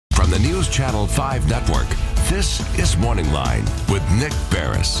the News Channel 5 network. This is MorningLine with Nick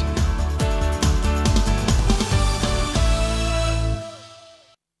Beres.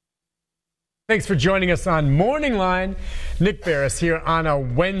 Thanks for joining us on MorningLine. Nick Beres here on a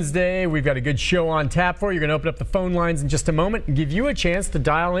Wednesday. We've got a good show on tap for you. You're going to open up the phone lines in just a moment and give you a chance to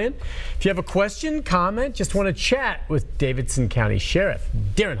dial in. If you have a question, comment, just want to chat with Davidson County Sheriff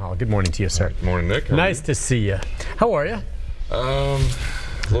Daron Hall. Good morning to you, sir. Good morning, Nick. Nice to see you. How are you? A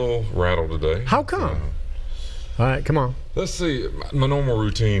little rattled today. How come? All right, come on. Let's see. My normal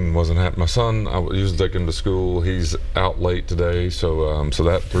routine wasn't happening. My son, I usually take him to school. He's out late today, so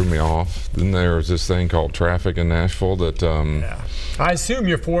that threw me off. Then there's this thing called traffic in Nashville that. Yeah. I assume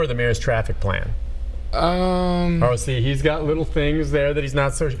you're for the mayor's traffic plan. Oh, see, he's got little things there that he's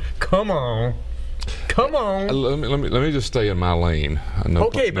not so. Come on. Come on. Let me just stay in my lane.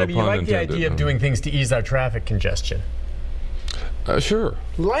 Okay, but you like the idea of doing things to ease our traffic congestion. Sure.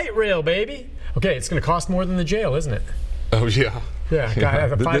 Light rail, baby. Okay, it's going to cost more than the jail, isn't it? Oh, yeah.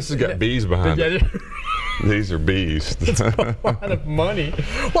 Yeah. This has got bees behind it. These are bees. It's a lot of money.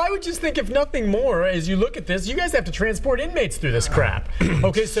 Well, I would just think, if nothing more, as you look at this, you guys have to transport inmates through this crap.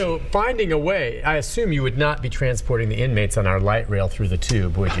 Okay, so finding a way, I assume you would not be transporting the inmates on our light rail through the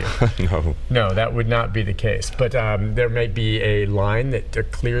tube, would you? No. No, that would not be the case. But there may be a line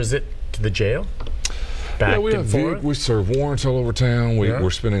that clears it to the jail? Yeah, we serve warrants all over town.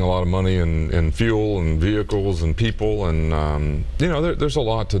 We're spending a lot of money in fuel and vehicles and people, and there's a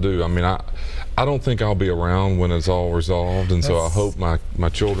lot to do. I mean, I don't think I'll be around when it's all resolved, and so I hope my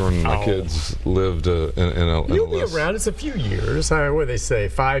children and my kids lived in a You'll be around. It's a few years. What do they say?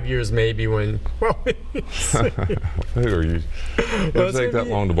 5 years maybe when. Well, who are you? It doesn't take that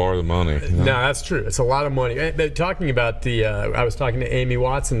long to borrow the money. You know? No, that's true. It's a lot of money. Talking about I was talking to Amy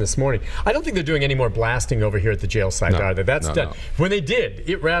Watson this morning. I don't think they're doing any more blasting over here at the jail site either. That's done. No. When they did,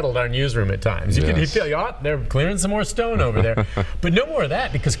 it rattled our newsroom at times. You could feel, they're clearing some more stone over there. But no more of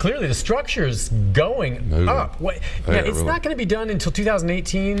that, because clearly the structure's going up. It's not going to be done until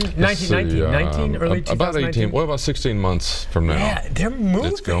 2018, 19, early 2019. About 18, about 16 months from now. Yeah, they're moving.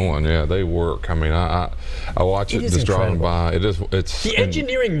 It's going, they work. I mean, I watch it just driving by. It's the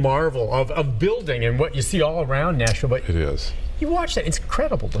engineering marvel of building and what you see all around Nashville. But it is. You watch that, it's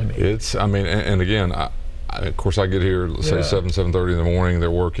incredible to me. And again, of course, I get here, say 7:30 in the morning.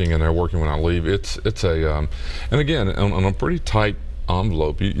 They're working, and they're working when I leave. It's and again, on a pretty tight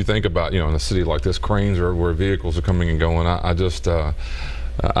envelope. You think about, in a city like this, cranes are everywhere, vehicles are coming and going. I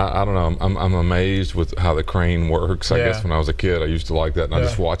don't know. I'm amazed with how the crane works. I guess when I was a kid, I used to like that, and I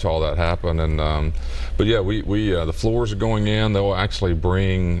just watch all that happen. And but yeah, the floors are going in. They'll actually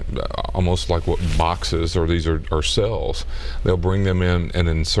bring almost like boxes, or these are cells. They'll bring them in and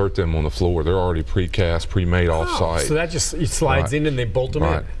insert them on the floor. They're already pre-cast, pre-made off-site. So that just slides in and they bolt them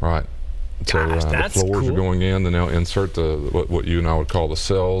in. Right. Gosh, so the floors are going in, then they'll insert what you and I would call the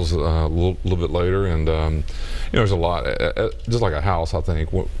cells a little bit later, and there's a lot. Just like a house, I think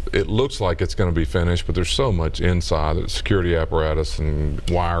it looks like it's going to be finished, but there's so much inside. There's security apparatus and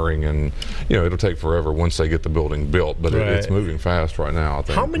wiring, and it'll take forever once they get the building built. But it's moving fast right now, I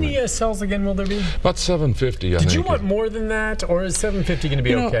think. How many cells again will there be? About 750. Did you want more than that, or is 750 going to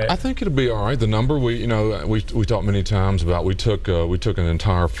be okay? I think it'll be all right. The number we talked many times about. We took an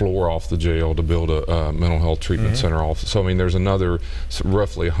entire floor off the jail to build a mental health treatment center office. So I mean, there's another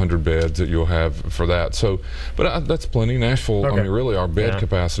roughly 100 beds that you'll have for that. So, but that's plenty. Nashville, I mean, really, our bed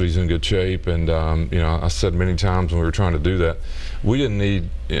capacity is in good shape. And I said many times when we were trying to do that, we didn't need.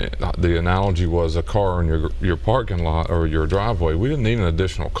 The analogy was a car in your parking lot or your driveway. We didn't need an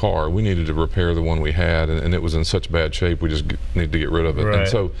additional car. We needed to repair the one we had, and it was in such bad shape. We just needed to get rid of it. And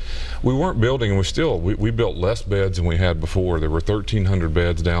so we weren't building, and we built less beds than we had before. There were 1,300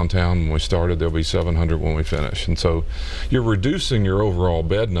 beds downtown when we started. There'll be 700 when we finish. And so you're reducing your overall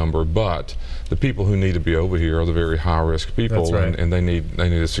bed number, but the people who need to be over here are the very high-risk people, and they need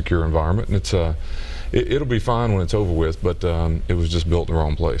a secure environment. And it's it'll be fine when it's over with, but it was just built in the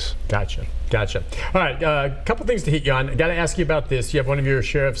wrong place. Gotcha. All right, a couple things to hit you on. I got to ask you about this. You have one of your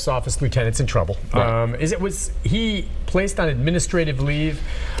sheriff's office lieutenants in trouble. Was he placed on administrative leave,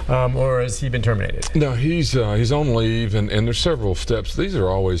 or has he been terminated? No, he's on leave, and there's several steps. These are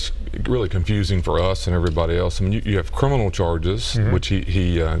always really confusing for us and everybody else. I mean, you have criminal charges, which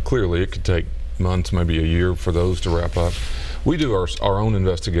he clearly, it could take months, maybe a year for those to wrap up. we do our own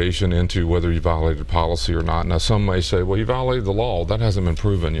investigation into whether you violated policy or not. Now, some may say, well, you violated the law. That hasn't been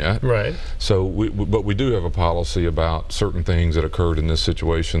proven yet. Right. So, but we do have a policy about certain things that occurred in this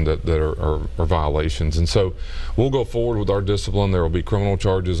situation that are violations. And so we'll go forward with our discipline. There will be criminal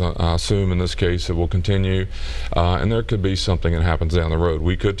charges, I assume, in this case. It will continue. And there could be something that happens down the road.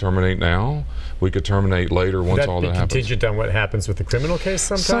 We could terminate now. We could terminate later once all that happens. Contingent on what happens with the criminal case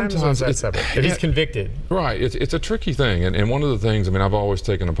sometimes? Or is that separate? If he's convicted. Right. It's a tricky thing. And one of the things, I mean, I've always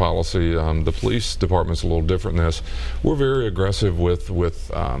taken a policy, the police department's a little different in this. We're very aggressive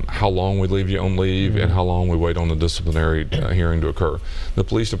with how long we leave you on leave and how long we wait on the disciplinary hearing to occur. The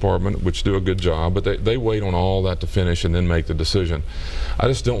police department, which do a good job, but they wait on all that to finish and then make the decision. I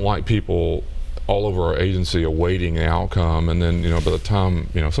just don't like people all over our agency awaiting the outcome, and then, by the time,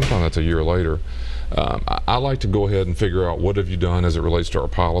 sometimes that's a year later. I like to go ahead and figure out what have you done as it relates to our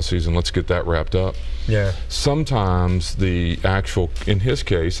policies, and let's get that wrapped up. Yeah. Sometimes the actual, in his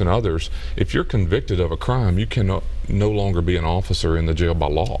case and others, if you're convicted of a crime, you cannot no longer be an officer in the jail by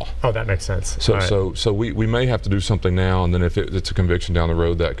law. Oh, that makes sense. So we may have to do something now, and then if it's a conviction down the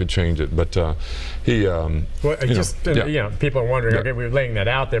road, that could change it. But people are wondering. Okay, we were laying that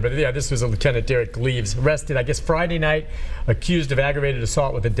out there, but yeah, this was a Lieutenant Derek Gleaves, arrested, I guess, Friday night, accused of aggravated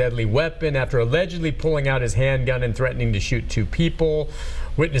assault with a deadly weapon after allegedly pulling out his handgun and threatening to shoot 2 people.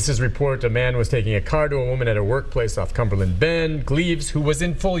 Witnesses report a man was taking a car to a woman at her workplace off Cumberland Bend. Gleaves, who was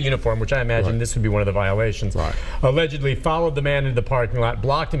in full uniform, which I imagine this would be one of the violations, allegedly followed the man into the parking lot,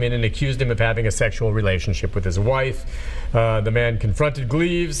 blocked him in, and accused him of having a sexual relationship with his wife. The man confronted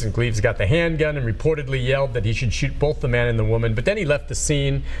Gleaves, and Gleaves got the handgun and reportedly yelled that he should shoot both the man and the woman, but then he left the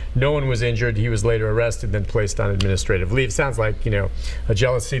scene. No one was injured. He was later arrested, then placed on administrative leave. Sounds like, a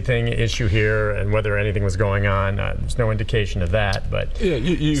jealousy issue here, and whether anything was going on. There's no indication of that, but... Yeah.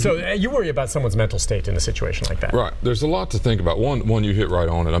 So you worry about someone's mental state in a situation like that. Right. There's a lot to think about. One, you hit right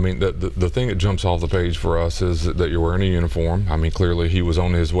on it. I mean, the thing that jumps off the page for us is that you're wearing a uniform. I mean, clearly he was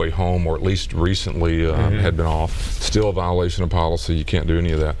on his way home, or at least recently had been off. Still a violation of policy. You can't do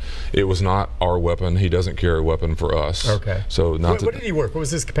any of that. It was not our weapon. He doesn't carry a weapon for us. Okay. So what did he work? What was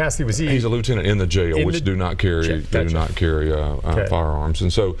his capacity? Was he? He's a lieutenant in the jail, which do not carry firearms,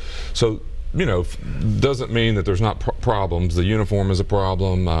 and so. Doesn't mean that there's not problems. The uniform is a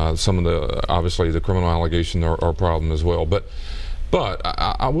problem. Some of obviously the criminal allegations are a problem as well. But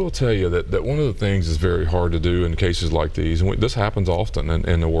I will tell you that one of the things is very hard to do in cases like these, and this happens often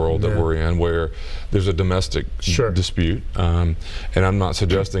in the world that we're in, where there's a domestic dispute. And I'm not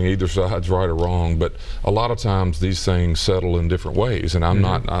suggesting either side's right or wrong, but a lot of times these things settle in different ways. And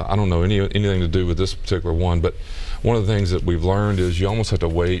I don't know anything to do with this particular one, but one of the things that we've learned is you almost have to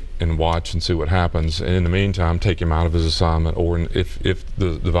wait and watch and see what happens, and in the meantime take him out of his assignment, or if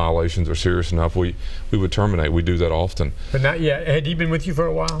the violations are serious enough, we would terminate. We do that often. But not yet. Had he been with you for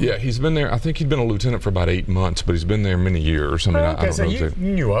a while? Yeah, he's been there. I think he'd been a lieutenant for about 8 months, but he's been there many years. I mean, I don't know. You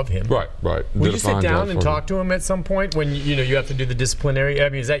knew of him. Right. Will you sit down and talk to him at some point when you have to do the disciplinary? I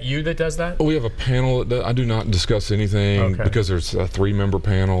mean, is that you that does that? We have a panel that I do not discuss anything because there's a 3-member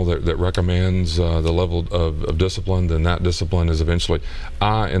panel that recommends the level of discipline. Then that discipline is eventually,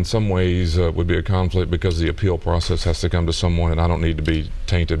 in some ways, would be a conflict because the appeal process has to come to someone, and I don't need to be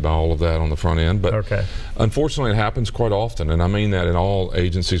tainted by all of that on the front end. But unfortunately, it happens quite often, and I mean that in all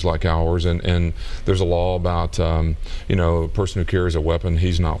agencies like ours. And there's a law about, a person who carries a weapon.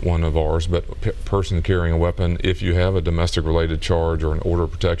 He's not one of ours, but a person carrying a weapon, if you have a domestic-related charge or an order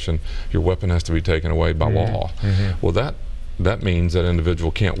of protection, your weapon has to be taken away by law. Well, that means that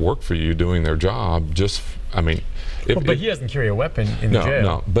individual can't work for you doing their job. But he doesn't carry a weapon in the jail.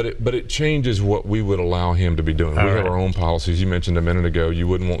 No, but it changes what we would allow him to be doing. We have our own policies. You mentioned a minute ago, you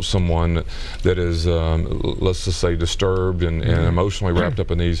wouldn't want someone that is, let's just say, disturbed and emotionally wrapped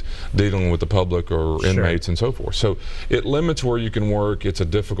up in these, dealing with the public or inmates and so forth. So it limits where you can work. It's a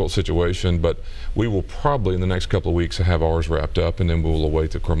difficult situation, but we will probably in the next couple of weeks have ours wrapped up, and then we'll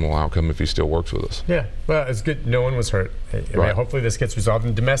await the criminal outcome if he still works with us. Yeah, well, it's good. No one was hurt. I mean, hopefully this gets resolved.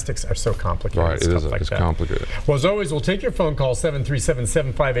 And domestics are so complicated. Right, it's complicated. Well, as always, we'll take your phone call,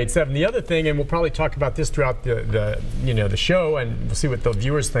 737-7587. The other thing, and we'll probably talk about this throughout the show, and we'll see what the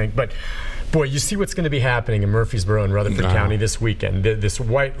viewers think, but boy, you see what's going to be happening in Murfreesboro and Rutherford County this weekend. This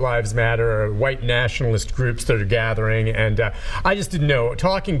White Lives Matter, white nationalist groups that are gathering, and I just didn't know.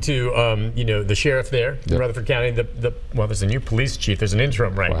 Talking to the sheriff there in Rutherford County, well, there's a new police chief. There's an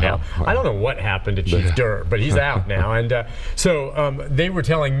interim right now. I don't know what happened to Chief Durr, but he's out now, and so they were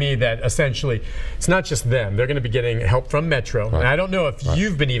telling me that essentially it's not just them. They're going to be getting help from Metro, and I don't know if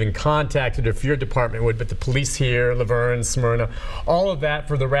you've been even contacted or if your department would, but the police here, Laverne, Smyrna, all of that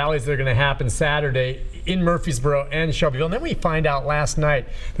for the rallies that are going to happen. happened Saturday in Murfreesboro and Shelbyville. And then we find out last night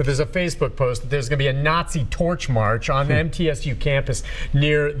that there's a Facebook post that there's going to be a Nazi torch march on the MTSU campus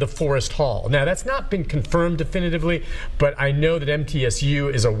near the Forest Hall. Now, that's not been confirmed definitively, but I know that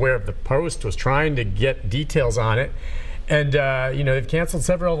MTSU is aware of the post, was trying to get details on it. And, you know, they've canceled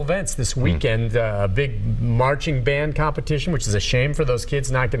several events this weekend. A big marching band competition, which is a shame for those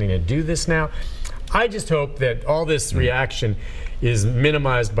kids not getting to do this now. I just hope that all this reaction is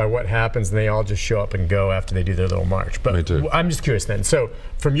minimized by what happens and they all just show up and go after they do their little march. But Me too. I'm just curious then. So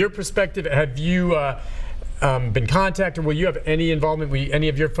from your perspective, have you been contacted? Will you have any involvement? Will any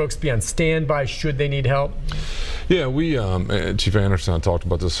of your folks be on standby should they need help? Yeah, we, Chief Anderson, I talked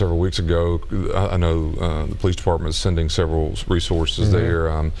about this several weeks ago. I know the police department is sending several resources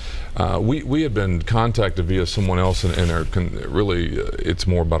there. We had been contacted via someone else, and really it's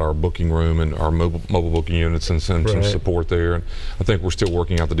more about our booking room and our mobile booking units and some support there. And I think we're still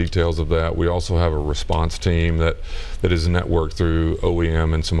working out the details of that. We also have a response team that is networked through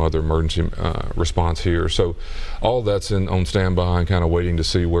OEM and some other emergency response here. So all that's on standby and kind of waiting to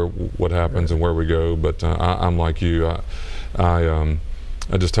see what happens and where we go. But I'm like you. I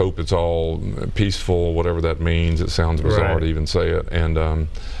just hope it's all peaceful, whatever that means. It sounds bizarre to even say it. And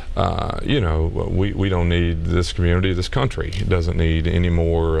you know, we don't need this community, this country. It doesn't need any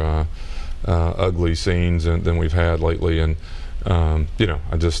more ugly scenes than we've had lately. And you know,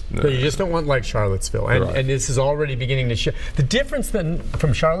 but you just don't want like Charlottesville, and this is already beginning to show. The difference then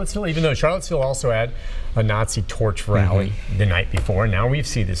from Charlottesville, even though Charlottesville also had a Nazi torch rally the night before, now we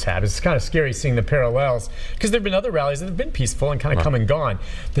see this happen. It's kind of scary seeing the parallels because there have been other rallies that have been peaceful and kind of come and gone.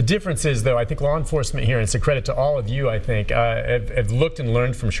 The difference is, though, I think law enforcement here, and it's a credit to all of you, I think, have looked and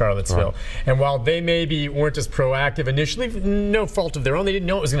learned from Charlottesville. And while they maybe weren't as proactive initially, no fault of their own, they didn't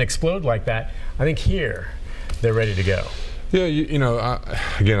know it was going to explode like that. I think here they're ready to go. Yeah, you know,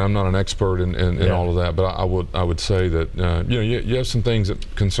 again, I'm not an expert in all of that, but I would say that you know, you have some things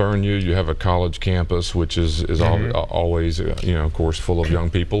that concern you. You have a college campus, which is always you know, of course, full of young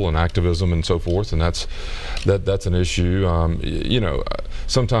people and activism and so forth, and that's an issue. You know,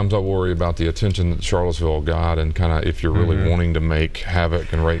 sometimes I worry about the attention that Charlottesville got, and kind of if you're really wanting to make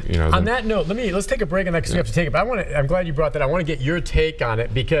havoc and you know. On that note, let's take a break on that because we have to take it. But I'm glad you brought that. I want to get your take on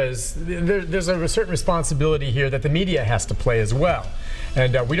it because there's a certain responsibility here that the media has to play as well.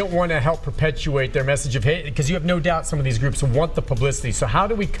 And we don't want to help perpetuate their message of hate because you have no doubt some of these groups want the publicity. So how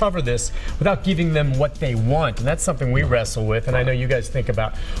do we cover this without giving them what they want? And that's something we wrestle with, and I know you guys think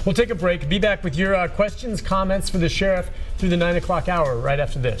about. We'll take a break. Be back with your questions, comments for the sheriff through the 9 o'clock hour right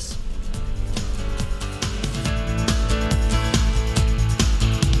after this.